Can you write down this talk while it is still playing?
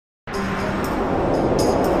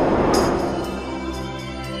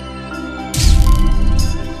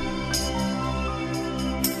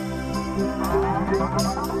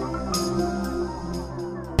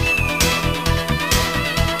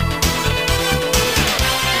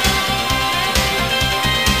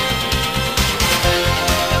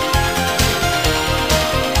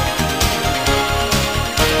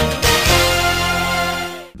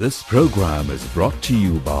This program is brought to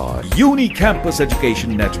you by Unicampus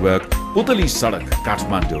Education Network, Putalisadak,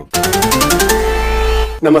 Kathmandu.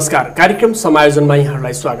 नमस्कार, कार्यक्रम समायोजनमा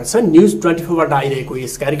यहाँहरूलाई स्वागत छ। न्यूज 24 बाट आइरहेको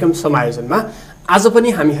यस कार्यक्रम समायोजनमा आज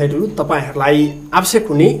पनि हामीहरू तपाईहरुलाई आवश्यक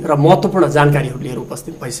हुने र महत्त्वपूर्ण जानकारीहरू लिएर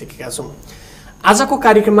उपस्थित भइसकेका छौं। आजको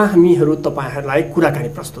कार्यक्रममा हामीहरू तपाईहरुलाई कुराकानी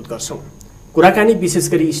प्रस्तुत गर्छौं। कुराकानी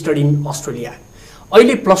विशेष गरी स्टडी इन अस्ट्रेलिया।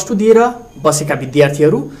 अहिले प्लस 2 दिएर बसेका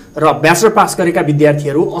विद्यार्थीहरू र ब्याचलर पास गरेका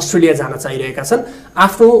विद्यार्थीहरू अस्ट्रेलिया जान चाहिरहेका छन्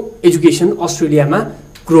आफ्नो एजुकेसन अस्ट्रेलियामा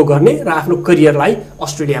ग्रो गर्ने र आफ्नो करियरलाई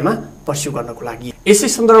अस्ट्रेलियामा पर्स्यु गर्नको लागि। यसै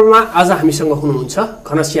सन्दर्भमा आज हामीसँग हुनुहुन्छ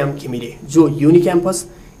घनश्याम घिमिरे, जो युनिक्याम्पस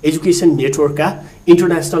एजुकेसन नेटवर्कका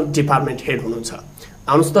इन्टरनेशनल डिपार्टमेन्ट हेड हुनुहुन्छ।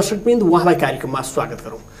 आउनुहोस् दर्शकवृन्द, उहाँलाई कार्यक्रममा स्वागत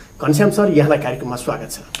गरौँ। घनश्याम सर, यहाँलाई कार्यक्रममा स्वागत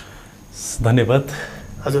छ। धन्यवाद।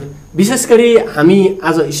 हजुर, विशेष गरी हामी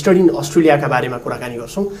आज स्टडी इन अस्ट्रेलियाका बारेमा कुराकानी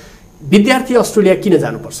गर्छौं। विद्यार्थी अस्ट्रेलिया किन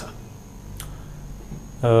जानुपर्छ?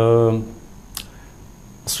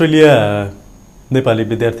 अस्ट्रेलिया नेपाली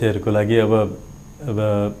विद्यार्थीहरूको लागि अब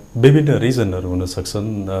विभिन्न रिजनहरू हुन सक्छन्।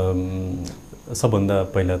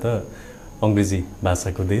 सबभन्दा पहिला त अंग्रेजी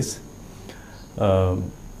भाषाको देश।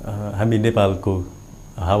 हामी नेपालको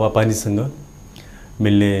हावापानीसँग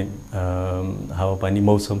मिल्ने हावापानी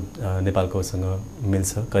मौसम नेपालकोसँग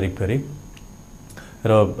मिल्छ करिब करिब,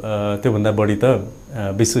 र त्योभन्दा बढी त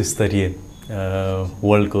विश्वस्तरीय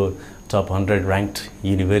वर्ल्डको top 100 र्याङ्क्ड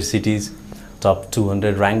universities, top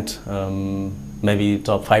 200 र्याङ्क्ड, maybe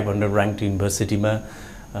top 500 र्याङ्क्ड युनिभर्सिटीमा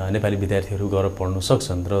नेपाली विद्यार्थीहरू गएर पढ्न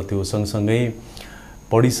सक्छन्। र त्यो सँगसँगै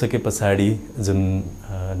पढिसके पछाडि जुन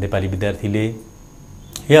नेपाली विद्यार्थीले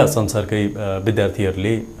या संसारकै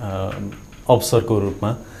विद्यार्थीहरूले अवसरको रूपमा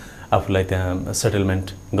आफूलाई त्यहाँ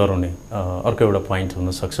सेटलमेन्ट गराउने अर्को एउटा पोइन्ट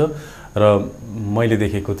हुन सक्छ। र मैले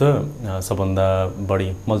देखेको त सबभन्दा बढी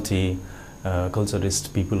मल्टी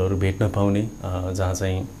कल्चरिस्ट पिपलहरू भेट्न पाउने, जहाँ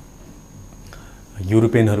चाहिँ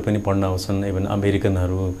युरोपियनहरू पनि पढ्न आउँछन्, इभन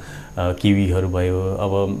अमेरिकनहरू, किवीहरू भयो,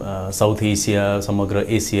 अब साउथ एसिया, समग्र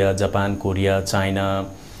Asia, Japan, Korea, China,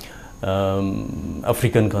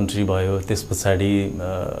 African country भयो, त्यस पछाडि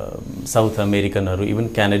साउथ अमेरिकनहरू, इभन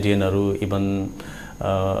क्यानेडियनहरू, इभन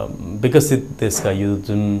विकसित देशका यो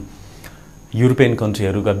जुन युरोपियन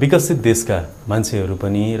कन्ट्रीहरूका विकसित देशका मान्छेहरू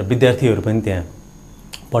पनि र विद्यार्थीहरू पनि त्यहाँ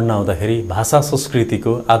पढ्न आउँदाखेरि भाषा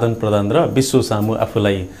संस्कृतिको आदान प्रदान र विश्व सामु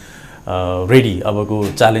आफूलाई रेडी,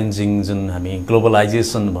 अबको च्यालेन्जिङ जुन हामी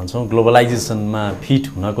ग्लोबलाइजेसन भन्छौँ, ग्लोबलाइजेसनमा फिट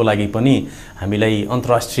हुनको लागि पनि हामीलाई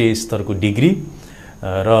अन्तर्राष्ट्रिय स्तरको डिग्री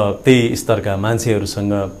र त्यही स्तरका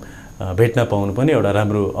मान्छेहरूसँग भेट्न पाउनु पनि एउटा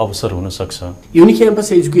राम्रो अवसर हुन सक्छ।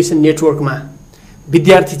 युनिक्याम्पस एजुकेसन नेटवर्कमा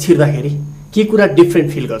विद्यार्थी छिर्दाखेरि के कुरा डिफरेन्ट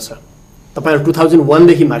फिल गर्छ? तपाईहरु 2001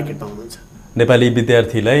 देखि मार्केटमा हुनुहुन्छ। नेपाली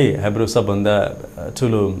विद्यार्थीलाई हाम्रो सबभन्दा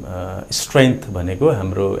ठुलो स्ट्रेन्थ भनेको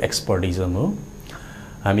हाम्रो एक्सपर्टिजम हो।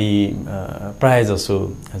 हामी प्राय जसो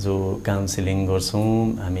जो काउन्सिलिङ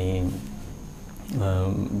गर्छौं, हामी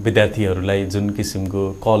विद्यार्थीहरूलाई जुन किसिमको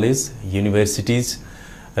कलेज, युनिभर्सिटिज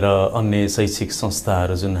र अन्य शैक्षिक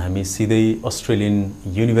संस्थाहरू जुन हामी सिधै अस्ट्रेलियन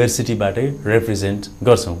युनिभर्सिटीबाटै रिप्रेजेन्ट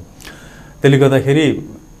गर्छौं, त्यसले गर्दाखेरि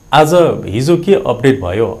आज हिजो के अपडेट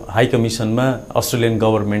भयो, हाई कमिसनमा अस्ट्रेलियन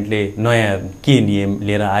गभर्नमेन्टले नयाँ के नियम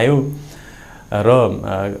लिएर आयो र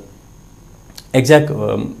एक्ज्याक्ट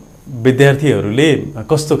विद्यार्थीहरूले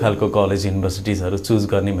कस्तो खालको कलेज युनिभर्सिटिजहरू चुज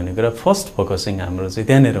गर्ने भन्ने कुरा फर्स्ट फोकसिङ हाम्रो चाहिँ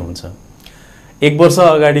त्यहाँनिर हुन्छ। एक वर्ष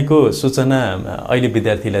अगाडिको सूचना अहिले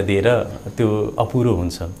विद्यार्थीलाई दिएर त्यो अपुरो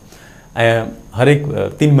हुन्छ। हरेक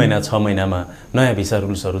 3 महिना 6 महिनामा नयाँ भिसा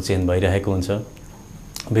रुल्सहरू चेन्ज भइरहेको हुन्छ।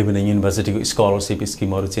 विभिन्न युनिभर्सिटीको स्कलरसिप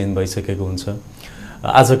स्किमहरू चेन्ज भइसकेको हुन्छ।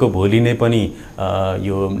 आजको भोलि नै पनि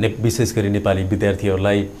यो विशेष गरी नेपाली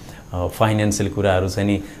विद्यार्थीहरूलाई फाइनेन्सियल कुराहरू चाहिँ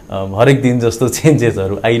नि हरेक दिन जस्तो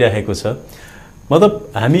चेन्जेसहरू आइरहेको छ। मतलब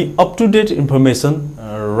हामी up to date information,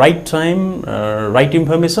 right time, right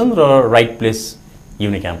information र राइट प्लेस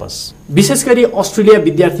युनिक्याम्पस। विशेष गरी अस्ट्रेलिया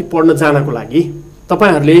विद्यार्थी पढ्न जानको लागि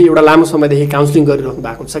तपाईहरुले एउटा लामो समयदेखि काउन्सिलिङ गरिरहनु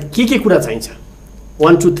भएको छ। के कुरा चाहिन्छ?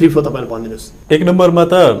 1 2 3 4 तपाईले भनिदिनुस्। एक नम्बरमा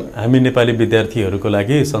त हामी नेपाली विद्यार्थीहरूको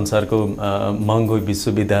लागि संसारको महँगो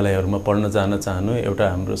विश्वविद्यालयहरूमा पढ्न जान चाहनु एउटा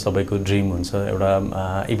हाम्रो सबैको ड्रिम हुन्छ। एउटा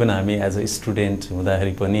इभन हामी एज अ स्टुडेन्ट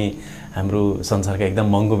हुँदाखेरि पनि हाम्रो संसारका एकदम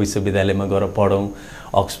महँगो विश्वविद्यालयमा गएर पढौँ,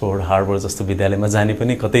 अक्सफोर्ड, हार्वर्ड जस्तो विद्यालयमा जाने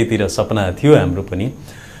पनि कतैतिर सपना थियो हाम्रो पनि।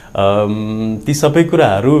 ती सबै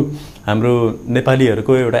कुराहरू हाम्रो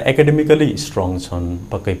नेपालीहरूको एउटा एकाडेमिकली स्ट्रङ छन्,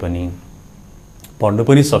 पक्कै पनि पढ्नु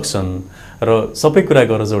पनि सक्छन् र सबै कुरा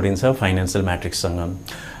गरेर जोडिन्छ फाइनेन्शियल म्याट्रिक्ससँग।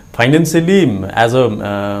 फाइनेन्शियली एज अ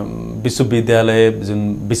विश्वविद्यालय, जुन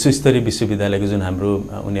विश्वस्तरीय विश्वविद्यालयको जुन हाम्रो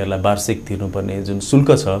उनीहरूलाई वार्षिक तिर्नुपर्ने जुन शुल्क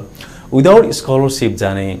छ, विदाउट स्कलरसिप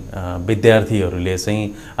जाने विद्यार्थीहरूले चाहिँ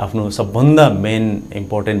आफ्नो सबभन्दा मेन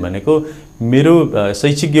इम्पोर्टेन्ट भनेको मेरो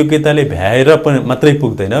शैक्षिक योग्यताले भ्याएर पनि मात्रै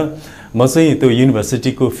पुग्दैन, म चाहिँ त्यो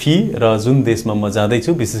युनिभर्सिटीको फी र जुन देशमा म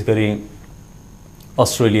जाँदैछु, विशेष गरी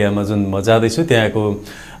अस्ट्रेलियामा जुन म जाँदैछु त्यहाँको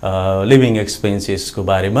लिभिङ एक्सपेन्सेसको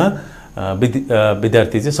बारेमा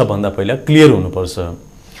विद्यार्थी चाहिँ सबभन्दा पहिला क्लियर हुनुपर्छ।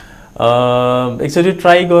 एकचोटि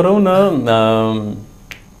ट्राई गरौँ न,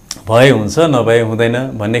 भए हुन्छ नभए हुँदैन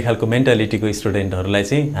भन्ने खालको मेन्टालिटीको स्टुडेन्टहरूलाई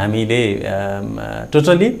चाहिँ हामीले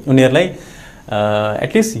टोटली उनीहरूलाई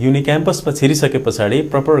एटलिस्ट युनिक्याम्पसमा छिरिसके पछाडि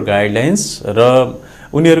प्रपर गाइडलाइन्स र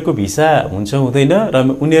उनीहरूको भिसा हुन्छ हुँदैन र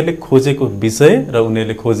उनीहरूले खोजेको विषय र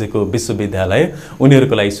उनीहरूले खोजेको विश्वविद्यालय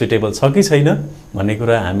उनीहरूको लागि सुटेबल छ कि छैन भन्ने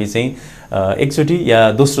कुरा हामी चाहिँ एकचोटि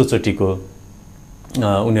या दोस्रो चोटिको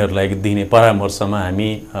उनीहरूलाई दिने परामर्शमा हामी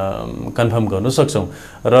कन्फर्म गर्न सक्छौँ।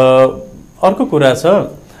 र अर्को कुरा छ,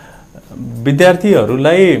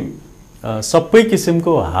 विद्यार्थीहरूलाई सबै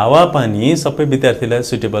किसिमको हावापानी सबै विद्यार्थीलाई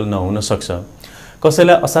सुटेबल नहुन सक्छ।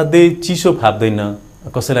 कसैलाई असाध्यै चिसो फाप्दैन,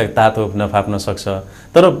 कसैलाई तातो नफाप्न सक्छ।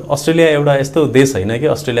 तर अस्ट्रेलिया एउटा यस्तो देश होइन कि,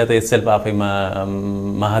 अस्ट्रेलिया त यससेल्फ आफैमा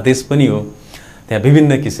महादेश पनि हो। त्यहाँ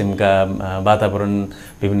विभिन्न किसिमका वातावरण,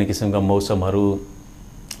 विभिन्न किसिमका मौसमहरू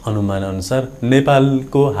अनुमान अनुसार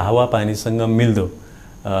नेपालको हावापानीसँग मिल्दो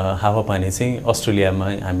हावापानी चाहिँ अस्ट्रेलियामा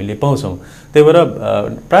हामीले पाउँछौँ। त्यही भएर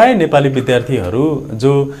प्राय नेपाली विद्यार्थीहरू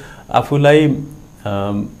जो आफूलाई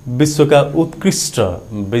विश्वका उत्कृष्ट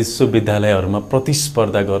विश्वविद्यालयहरूमा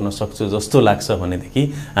प्रतिस्पर्धा गर्न सक्छु जस्तो लाग्छ भनेदेखि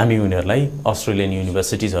हामी उनीहरूलाई अस्ट्रेलियन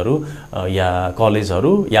युनिभर्सिटिजहरू या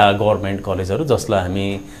कलेजहरू या गभर्मेन्ट कलेजहरू जसलाई हामी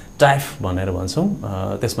टाइफ भनेर भन्छौँ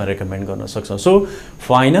त्यसमा रेकमेन्ड गर्न सक्छौँ। सो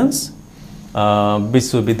फाइनान्स,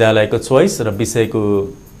 विश्वविद्यालयको चोइस र विषयको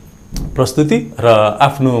प्रस्तुति र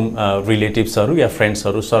आफ्नो रिलेटिभ्सहरू या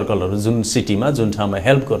फ्रेन्ड्सहरू सर्कलहरू जुन सिटीमा जुन ठाउँमा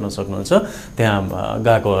हेल्प गर्न सक्नुहुन्छ त्यहाँ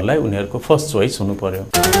गएकोहरूलाई उनीहरूको फर्स्ट चोइस हुनु पर्यो।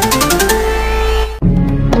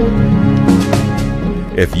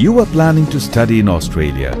 If you are planning to study in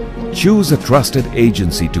Australia, choose a trusted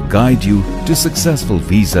agency to guide you to successful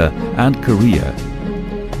visa and career.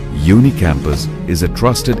 Unicampus is a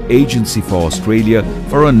trusted agency for Australia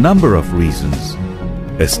for a number of reasons.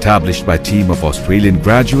 Established by a team of Australian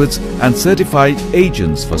graduates and certified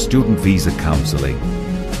agents for student visa counselling.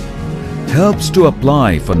 Helps to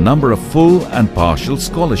apply for a number of full and partial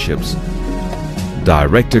scholarships.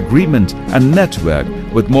 Direct agreement and network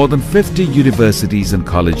with more than 50 universities and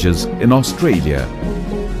colleges in Australia.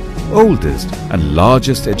 Oldest and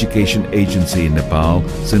largest education agency in Nepal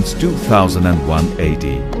since 2001 AD.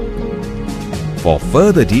 For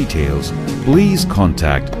further details, please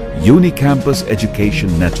contact Unicampus Education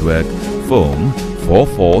Network, phone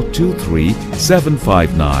 4423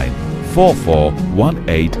 759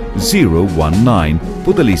 4418 019,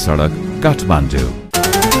 Putalisadak, Kathmandu.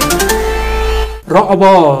 र अब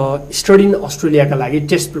study in अस्ट्रेलियाका लागि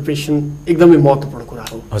test preparation एकदमै महत्त्वपूर्ण कुरा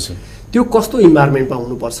हो। हजुर, त्यो कस्तो इन्भाइरोमेन्टमा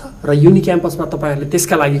हुनुपर्छ र युनिक्याम्पसमा तपाईँहरूले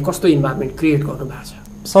त्यसका लागि कस्तो इन्भाइरोमेन्ट क्रिएट गर्नु भएको छ?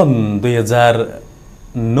 सन्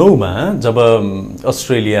 2009मा जब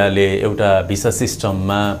अस्ट्रेलियाले एउटा भिसा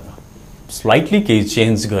सिस्टममा स्लाइटली केही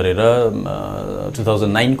चेन्ज गरेर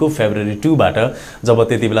 2009 को फेब्रुअरी 2 बाट जब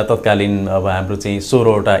त्यति बेला तत्कालीन अब हाम्रो चाहिँ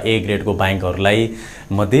 16वटा ए ग्रेडको ब्याङ्कहरूलाई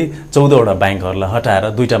मध्ये 14वटा ब्याङ्कहरूलाई हटाएर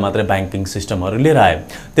 2टा मात्रै ब्याङ्किङ सिस्टमहरू लिएर आयो।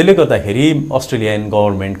 त्यसले गर्दाखेरि अस्ट्रेलियन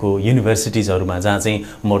गभर्नमेन्टको युनिभर्सिटिजहरूमा जहाँ चाहिँ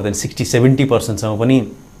मोर देन 60-70% सम्म पनि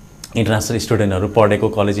इन्टरनेसनल स्टुडेन्टहरू पढेको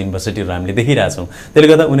कलेज युनिभर्सिटीहरू हामीले देखिरहेछौँ। त्यसले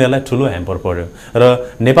गर्दा उनीहरूलाई ठुलो ह्याम्पर पर्यो र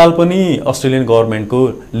नेपाल पनि अस्ट्रेलियन गभर्नमेन्टको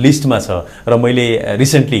लिस्टमा छ। र मैले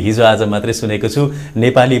रिसेन्टली हिजो आज मात्रै सुनेको छु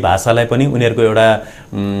नेपाली भाषालाई पनि उनीहरूको एउटा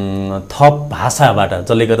थप भाषाबाट,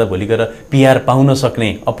 जसले गर्दा भोलि गएर पिआर पाउन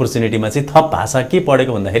सक्ने अपर्च्युनिटीमा चाहिँ थप भाषा के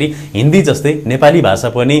पढेको भन्दाखेरि हिन्दी जस्तै नेपाली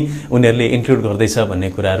भाषा पनि उनीहरूले इन्क्लुड गर्दैछ भन्ने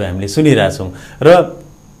कुराहरू हामीले सुनिरहेछौँ। र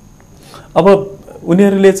अब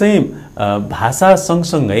उनीहरूले चाहिँ भाषा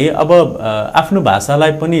सँगसँगै अब आफ्नो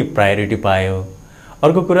भाषालाई पनि प्रायोरिटी पायो।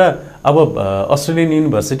 अर्को कुरा, अब अस्ट्रेलियन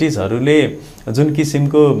युनिभर्सिटिजहरूले जुन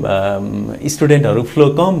किसिमको स्टुडेन्टहरू फ्लो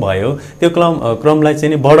कम भयो त्यो क्रमलाई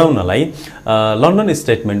चाहिँ बढाउनलाई लन्डन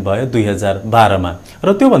स्टेटमेन्ट भयो 2012मा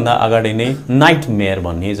र त्योभन्दा अगाडि नै नाइटमेयर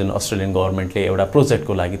भन्ने जुन अस्ट्रेलियन गभर्नमेन्टले एउटा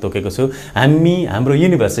प्रोजेक्टको लागि तोकेको छु, हाम्रो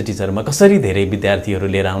युनिभर्सिटिजहरूमा कसरी धेरै विद्यार्थीहरू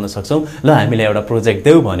लिएर आउन सक्छौँ, ल हामीलाई एउटा प्रोजेक्ट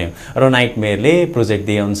देऊ भन्यो र नाइटमेयरले प्रोजेक्ट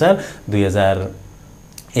दिए अनुसार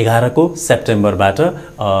 2011 को सेप्टेम्बरबाट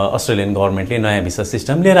अस्ट्रेलियन गभर्नमेन्टले नयाँ भिसा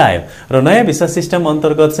सिस्टम लिएर आयो र नयाँ भिसा सिस्टम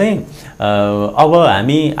अन्तर्गत चाहिँ अब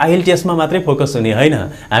हामी आइएलटिएसमा मात्रै फोकस हुने होइन,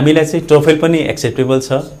 हामीलाई चाहिँ टोफेल पनि एक्सेप्टेबल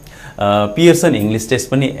छ, पियर्सन इङ्ग्लिस टेस्ट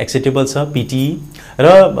पनि एक्सेप्टेबल छ, पिटिई, र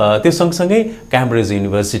त्यो सँगसँगै Cambridge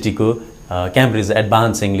युनिभर्सिटीको Cambridge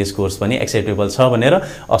advance English course पनि एक्सेप्टेबल छ भनेर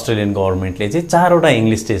अस्ट्रेलियन गभर्मेन्टले चाहिँ 4वटा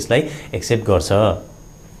इङ्ग्लिस टेस्टलाई एक्सेप्ट गर्छ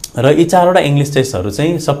र यी 4वटा इङ्ग्लिस टेस्टहरू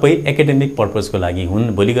चाहिँ सबै एकाडेमिक पर्पजको लागि हुन्।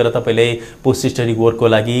 भोलि गएर तपाईँले पोस्ट स्टडी वर्कको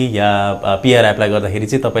लागि या पिआर एप्लाई गर्दाखेरि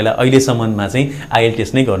चाहिँ तपाईँलाई अहिलेसम्ममा चाहिँ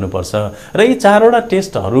आइएलटिएस नै गर्नुपर्छ र यी 4वटा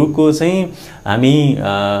टेस्टहरूको चाहिँ हामी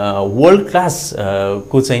वर्ल्ड क्लास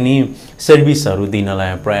को चाहिँ नि सर्भिसहरू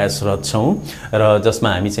दिनलाई प्रयासरत छौँ र जसमा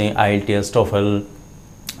हामी चाहिँ आइएलटिएस टोफल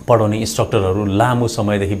पढाउने इन्स्ट्रक्टरहरू लामो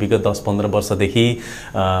समयदेखि विगत 10-15 वर्षदेखि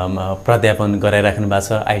प्राध्यापन गराइराख्नु भएको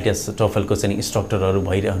छ। आइएलटिएस टोफलको चाहिँ इन्स्ट्रक्टरहरू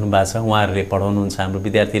भइरहनु भएको छ, उहाँहरूले पढाउनुहुन्छ हाम्रो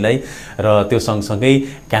विद्यार्थीलाई र त्यो सँगसँगै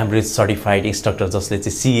क्याम्ब्रिज सर्टिफाइड इन्स्ट्रक्टर जसले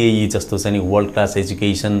चाहिँ सिएई जस्तो चाहिँ वर्ल्ड क्लास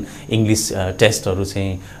एजुकेसन इङ्ग्लिस टेस्टहरू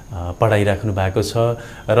चाहिँ पढाइराख्नु भएको छ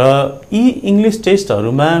र यी इङ्ग्लिस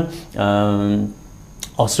टेस्टहरूमा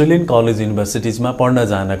अस्ट्रेलियन कलेज युनिभर्सिटिजमा पढ्न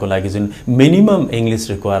जानको लागि जुन मिनिमम इङ्ग्लिस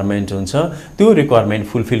रिक्वायरमेन्ट हुन्छ त्यो रिक्वायरमेन्ट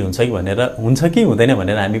फुलफिल हुन्छ कि हुँदैन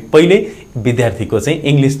भनेर हामी पहिले विद्यार्थीको चाहिँ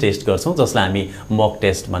इङ्ग्लिस टेस्ट गर्छौँ जसलाई हामी मक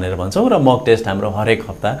टेस्ट भनेर भन्छौँ र मक टेस्ट हाम्रो हरेक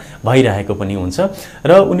हप्ता भइरहेको पनि हुन्छ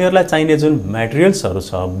र उनीहरूलाई चाहिने जुन मेटेरियल्सहरू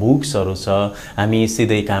छ बुक्सहरू छ हामी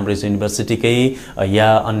सिधै क्याम्ब्रिज युनिभर्सिटीकै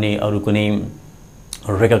या अन्य अरू कुनै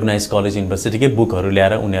रेकग्नाइज कलेज युनिभर्सिटीकै बुकहरू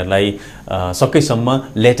ल्याएर उनीहरूलाई सकेसम्म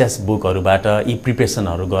लेटेस्ट बुकहरूबाट यी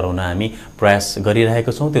प्रिपरेसनहरू गराउन हामी प्रयास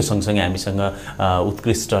गरिरहेको छौँ। त्यो सँगसँगै हामीसँग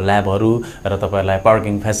उत्कृष्ट ल्याबहरू र तपाईँहरूलाई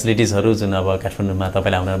पार्किङ फेसिलिटिजहरू जुन अब काठमाडौँमा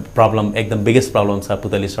तपाईँलाई आउन प्रब्लम एकदम बिगेस्ट प्रब्लम छ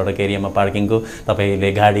पुतली सडक एरियामा पार्किङको,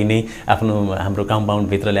 तपाईँले गाडी नै आफ्नो हाम्रो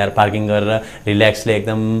कम्पाउन्डभित्र ल्याएर पार्किङ गरेर रिल्याक्सले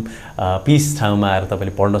एकदम पिस ठाउँमा आएर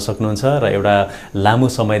तपाईँले पढ्न सक्नुहुन्छ र एउटा लामो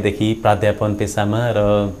समयदेखि प्राध्यापन पेसामा र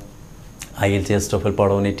आइएलटिएस टोफल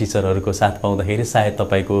पढाउने टिचरहरूको साथ पाउँदाखेरि सायद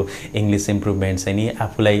तपाईँको इङ्ग्लिस इम्प्रुभमेन्ट चाहिँ नि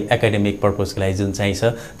आफूलाई एकाडेमिक पर्पजको लागि जुन चाहिन्छ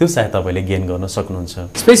त्यो सायद तपाईँले गेन गर्न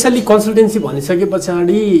सक्नुहुन्छ। स्पेसल्ली कन्सल्टेन्सी भनिसके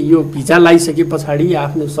पछाडि यो भिजा लगाइसके पछाडि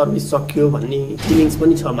आफ्नो सर्भिस सकियो भन्ने फिलिङ्स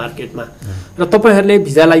पनि छ मार्केटमा र तपाईँहरूले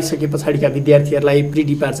भिजा लगाइसके पछाडिका विद्यार्थीहरूलाई प्री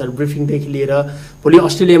डिपार्चर ब्रिफिङदेखि लिएर भोलि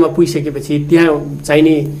अस्ट्रेलियामा पुगिसकेपछि त्यहाँ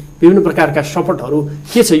चाहिने विभिन्न प्रकारका सपोर्टहरू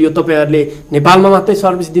के छ? यो तपाईँहरूले नेपालमा मात्रै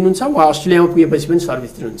सर्भिस दिनुहुन्छ वा अस्ट्रेलियामा पुगेपछि पनि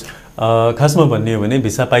सर्भिस दिनुहुन्छ? खासमा भन्ने हो भने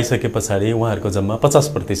भिसा पाइसके पछाडि उहाँहरूको जम्मा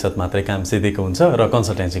 50% मात्रै काम सिद्धेको हुन्छ र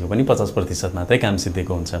कन्सल्टेन्सीको पनि 50% मात्रै काम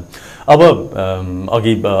सिद्धेको हुन्छ। अब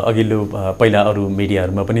अघिल्लो पहिला अरू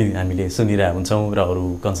मिडियाहरूमा पनि हामीले सुनिरहेको हुन्छौँ र अरू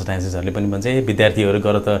कन्सल्टेन्सीजहरूले पनि भन्छ विद्यार्थीहरू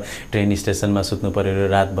गर त ट्रेन स्टेसनमा सुत्नु पर्यो रे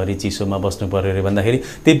रातभरि चिसोमा बस्नु पर्यो रे भन्दाखेरि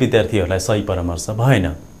ती विद्यार्थीहरूलाई सही परामर्श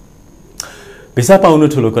भएन। भिसा पाउनु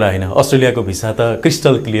ठुलो कुरा होइन, अस्ट्रेलियाको भिसा त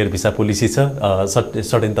क्रिस्टल क्लियर भिसा पोलिसी छ।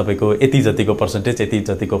 सर्टेन तपाईँको यति जतिको पर्सेन्टेज यति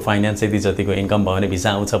जतिको फाइनेन्स यति जतिको इन्कम भयो भने भिसा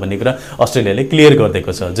आउँछ भन्ने कुरा अस्ट्रेलियाले क्लियर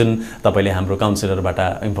गरिदिएको छ, जुन तपाईँले हाम्रो काउन्सिलरबाट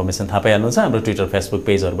इन्फर्मेसन थाहा पाइहाल्नुहुन्छ। हाम्रो ट्विटर फेसबुक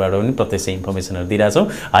पेजहरूबाट पनि प्रत्यक्ष इन्फर्मेसनहरू दिइरहेछौँ।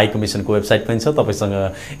 हाई कमिसनको वेबसाइट पनि छ, तपाईँसँग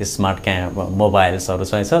स्मार्ट मोबाइल्सहरू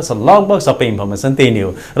छ, लगभग सबै इन्फर्मेसन त्यही नै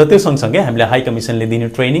हो। र त्यो सँगसँगै हामीले हाई कमिसनले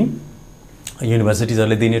दिने ट्रेनिङ,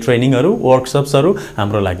 युनिभर्सिटिजहरूले दिने ट्रेनिङहरू, वर्कसप्सहरू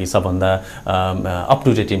हाम्रो लागि सबभन्दा अप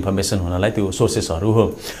टु डेट इन्फर्मेसन हुनलाई त्यो सोर्सेसहरू हो।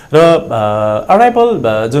 र अराइभल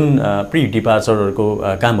जुन प्री डिपार्चरहरूको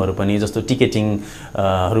कामहरू पनि जस्तो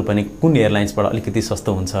टिकेटिङहरू पनि कुन एयरलाइन्सबाट अलिकति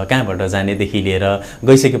सस्तो हुन्छ, कहाँबाट जानेदेखि लिएर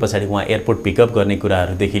गइसके पछाडि उहाँ एयरपोर्ट पिकअप गर्ने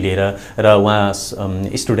कुराहरूदेखि लिएर र उहाँ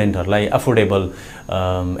स्टुडेन्टहरूलाई अफोर्डेबल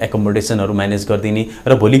एकोमोडेसनहरू म्यानेज गरिदिने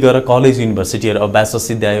र भोलि गएर कलेज युनिभर्सिटीहरू अब ब्याचलर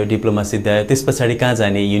सिद्ध्यायो, डिप्लोमा सिद्ध्यायो, त्यस पछाडि कहाँ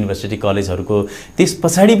जाने युनिभर्सिटी कलेजहरूको त्यस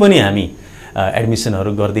पछाडि पनि हामी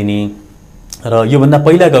एडमिसनहरू गरिदिने र योभन्दा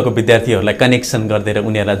पहिला गएको विद्यार्थीहरूलाई कनेक्सन गरिदिएर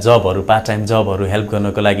उनीहरूलाई जबहरू पार्ट टाइम जबहरू हेल्प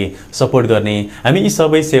गर्नको लागि सपोर्ट गर्ने हामी यी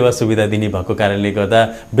सबै सेवा सुविधा दिने भएको कारणले गर्दा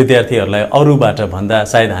विद्यार्थीहरूलाई अरूबाट भन्दा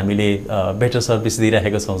सायद हामीले बेटर सर्भिस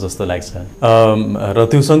दिइरहेको छौँ जस्तो लाग्छ। र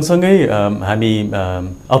त्यो सँगसँगै हामी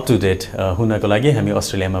अप टु डेट हुनको लागि हामी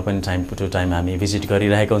अस्ट्रेलियामा पनि टाइम टु टाइम हामी भिजिट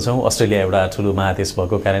गरिरहेका छौँ। अस्ट्रेलिया एउटा ठुलो महादेश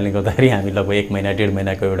भएको कारणले गर्दाखेरि हामी लगभग 1 महिना 1.5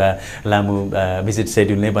 महिनाको एउटा लामो भिजिट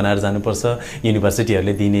सेड्युल नै बनाएर जानुपर्छ।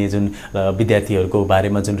 युनिभर्सिटीहरूले दिने जुन विद्यार्थीहरूको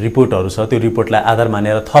बारेमा जुन रिपोर्टहरू छ त्यो रिपोर्टलाई आधार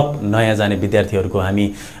मानेर थप नयाँ जाने विद्यार्थीहरूको हामी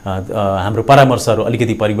हाम्रो परामर्शहरू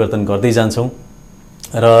अलिकति परिवर्तन गर्दै जान्छौँ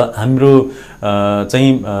र हाम्रो चाहिँ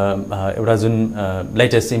एउटा जुन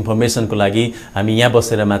लेटेस्ट इन्फर्मेसनको लागि हामी यहाँ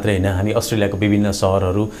बसेर मात्रै होइन, हामी अस्ट्रेलियाको विभिन्न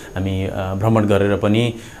सहरहरू हामी भ्रमण गरेर पनि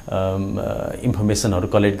इन्फर्मेसनहरू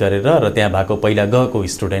कलेक्ट गरेर र त्यहाँ भएको पहिला गएको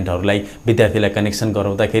स्टुडेन्टहरूलाई विद्यार्थीलाई कनेक्सन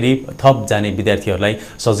गराउँदाखेरि थप जाने विद्यार्थीहरूलाई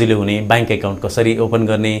सजिलो हुने, ब्याङ्क एकाउन्ट कसरी ओपन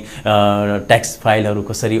गर्ने, ट्याक्स फाइलहरू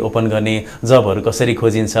कसरी ओपन गर्ने, जबहरू कसरी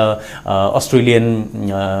खोजिन्छ, अस्ट्रेलियन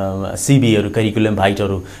सिबीहरू करिकुलम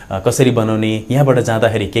भाइटहरू कसरी बनाउने, यहाँबाट जाँदा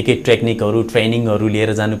जाँदाखेरि के टेक्निकहरू ट्रेनिङहरू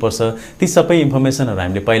लिएर जानुपर्छ ती सबै इन्फर्मेसनहरू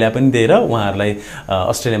हामीले पहिला पनि दिएर उहाँहरूलाई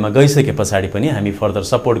अस्ट्रेलियामा गइसके पछाडि पनि हामी फर्दर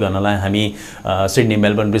सपोर्ट गर्नलाई हामी Sydney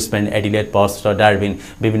Melbourne Brisbane Adelaide Perth र डार्विन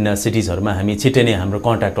विभिन्न सिटिजहरूमा हामी छिट्टै नै हाम्रो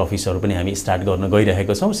कन्ट्याक्ट अफिसहरू पनि हामी स्टार्ट गर्न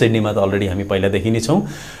गइरहेको छौँ। सिडनीमा त अलरेडी हामी पहिलादेखि नै छौँ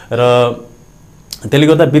र त्यसले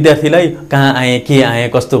गर्दा विद्यार्थीलाई कहाँ आएँ के आएँ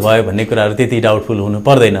कस्तो भयो भन्ने कुराहरू त्यति डाउटफुल हुनु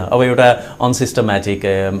पर्दैन। अब एउटा अनसिस्टमेटिक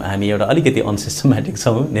हामी एउटा अलिकति अनसिस्टमेटिक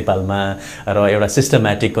छौँ नेपालमा र एउटा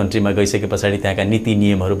सिस्टमेटिक कन्ट्रीमा गइसके पछाडि त्यहाँका नीति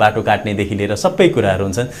नियमहरू बाटो काट्नेदेखि लिएर सबै कुराहरू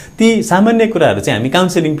हुन्छन्। ती सामान्य कुराहरू चाहिँ हामी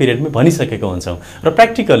काउन्सिलिङ पिरियडमै भनिसकेको हुन्छौँ र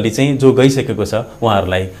प्र्याक्टिकल्ली चाहिँ जो गइसकेको छ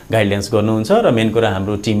उहाँहरूलाई गाइडलाइन्स गर्नुहुन्छ र मेन कुरा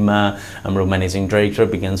हाम्रो टिममा हाम्रो म्यानेजिङ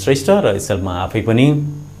डाइरेक्टर विज्ञान श्रेष्ठ र यसमा आफै पनि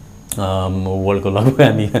वर्ल्डको लगभग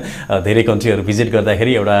हामी धेरै कन्ट्रीहरू भिजिट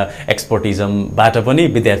गर्दाखेरि एउटा एक्सपर्टिजमबाट पनि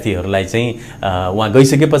विद्यार्थीहरूलाई चाहिँ उहाँ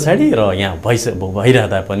गइसके पछाडि र यहाँ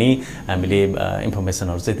भइरहँदा पनि हामीले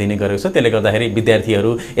इन्फर्मेसनहरू चाहिँ दिने गरेको छ। त्यसले गर्दाखेरि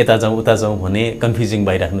विद्यार्थीहरू यता जाउँ उता जाउँ भने कन्फ्युजिङ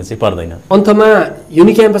भइराख्नु चाहिँ पर्दैन। अन्तमा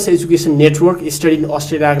युनिक्याम्पस एजुकेसन नेटवर्क स्टडी इन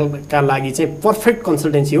अस्ट्रेलियाका लागि चाहिँ पर्फेक्ट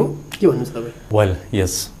कन्सल्टेन्सी हो के भन्नुहुन्छ तपाईँ? वेल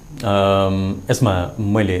यस यसमा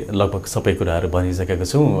मैले लगभग सबै कुराहरू भनिसकेको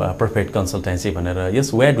छु। पर्फेक्ट कन्सल्टेन्सी भनेर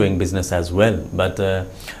यस we are doing business as well but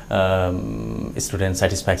student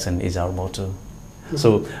satisfaction is our मोटो। सो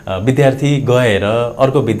विद्यार्थी गएर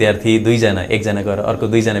अर्को विद्यार्थी दुईजना एकजना गएर अर्को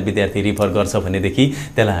दुईजना विद्यार्थी रिफर गर्छ भनेदेखि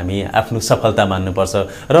त्यसलाई हामी आफ्नो सफलता मान्नुपर्छ।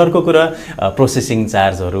 र अर्को कुरा प्रोसेसिङ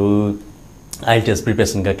चार्जहरू आइएलटिएस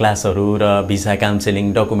प्रिपरेसनका क्लासहरू र भिसा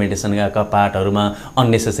काउन्सिलिङ डकुमेन्टेसनका पार्टहरूमा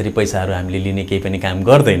अन्नेसेसरी पैसाहरू हामीले लिने केही पनि काम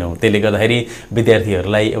गर्दैनौँ। त्यसले गर्दाखेरि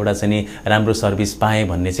विद्यार्थीहरूलाई एउटा चाहिँ राम्रो सर्भिस पाएँ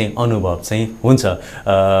भन्ने चाहिँ अनुभव चाहिँ हुन्छ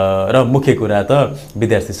र मुख्य कुरा त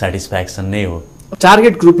विद्यार्थी सेटिस्फ्याक्सन नै हो।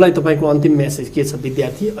 टार्गेट ग्रुपलाई तपाईँको अन्तिम मेसेज के छ?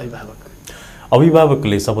 विद्यार्थी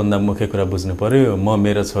अभिभावकले सबभन्दा मुख्य कुरा बुझ्नु पर्यो म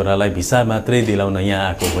मेरो छोरालाई भिसा मात्रै दिलाउन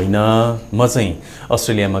यहाँ आएको होइन, म चाहिँ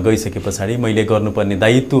अस्ट्रेलियामा गइसके पछाडि मैले गर्नुपर्ने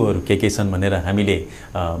दायित्वहरू के छन् भनेर हामीले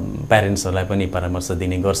प्यारेन्ट्सहरूलाई पनि परामर्श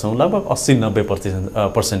दिने गर्छौँ। लगभग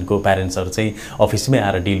 80-90% प्यारेन्ट्सहरू चाहिँ अफिसमै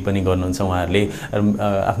आएर डिल पनि गर्नुहुन्छ। उहाँहरूले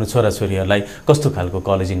आफ्नो छोराछोरीहरूलाई कस्तो खालको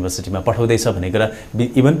कलेज युनिभर्सिटीमा पठाउँदैछ भन्ने कुरा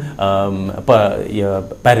इभन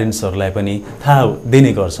प्यारेन्ट्सहरूलाई पनि थाहा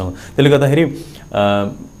दिने गर्छौँ। त्यसले गर्दाखेरि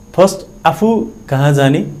फर्स्ट आफू कहाँ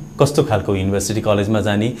जाने, कस्तो खालको युनिभर्सिटी कलेजमा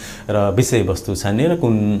जाने र विषयवस्तु छान्ने र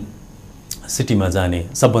कुन सिटीमा जाने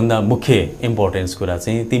सबभन्दा मुख्य इम्पोर्टेन्स कुरा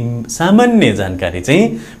चाहिँ ती सामान्य जानकारी चाहिँ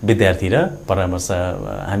विद्यार्थी र परामर्श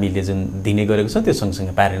हामीले जुन दिने गरेको छ त्यो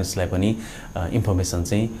सँगसँगै प्यारेन्ट्सलाई पनि इन्फर्मेसन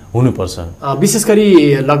चाहिँ हुनुपर्छ। विशेष गरी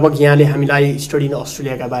लगभग यहाँले हामीलाई स्टडी इन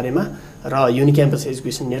अस्ट्रेलियाका बारेमा र युनिक्याम्पस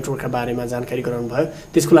एजुकेसन नेटवर्कका बारेमा जानकारी गराउनु भयो,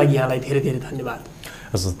 त्यसको लागि यहाँलाई धेरै धेरै धन्यवाद।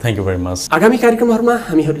 Thank you very much. आगामी कार्यक्रमहरूमा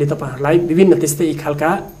हामीहरूले तपाईँहरूलाई विभिन्न त्यस्तै खालका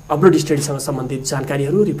अपलोड स्टडीसँग सम्बन्धित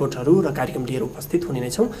जानकारीहरू रिपोर्टहरू र कार्यक्रम लिएर उपस्थित हुने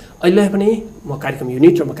नै छौँ। अहिले पनि म कार्यक्रम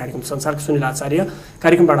युनिट र म कार्यक्रम संसारको सुनिल आचार्य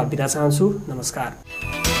कार्यक्रमबाट बिदा चाहन्छु।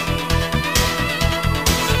 नमस्कार।